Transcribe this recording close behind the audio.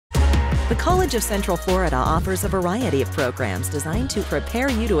The College of Central Florida offers a variety of programs designed to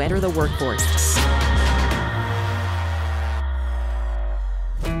prepare you to enter the workforce.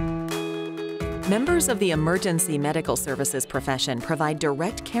 Members of the emergency medical services profession provide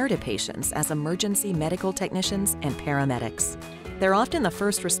direct care to patients as emergency medical technicians and paramedics. They're often the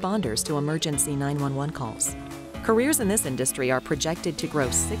first responders to emergency 911 calls. Careers in this industry are projected to grow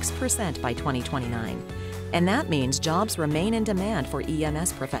 6% by 2029. And that means jobs remain in demand for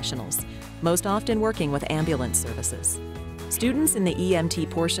EMS professionals, most often working with ambulance services. Students in the EMT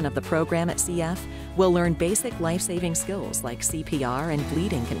portion of the program at CF will learn basic life-saving skills like CPR and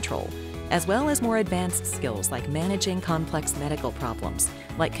bleeding control, as well as more advanced skills like managing complex medical problems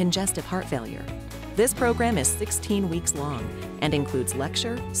like congestive heart failure. This program is 16 weeks long and includes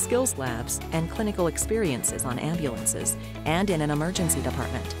lecture, skills labs, and clinical experiences on ambulances and in an emergency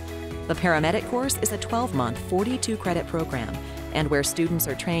department. The paramedic course is a 12-month, 42-credit program and where students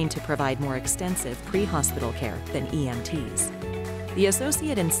are trained to provide more extensive pre-hospital care than EMTs. The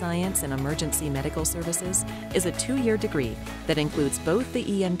Associate in Science in Emergency Medical Services is a 2-year degree that includes both the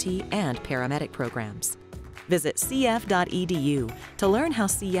EMT and paramedic programs. Visit cf.edu to learn how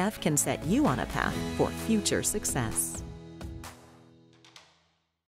CF can set you on a path for future success.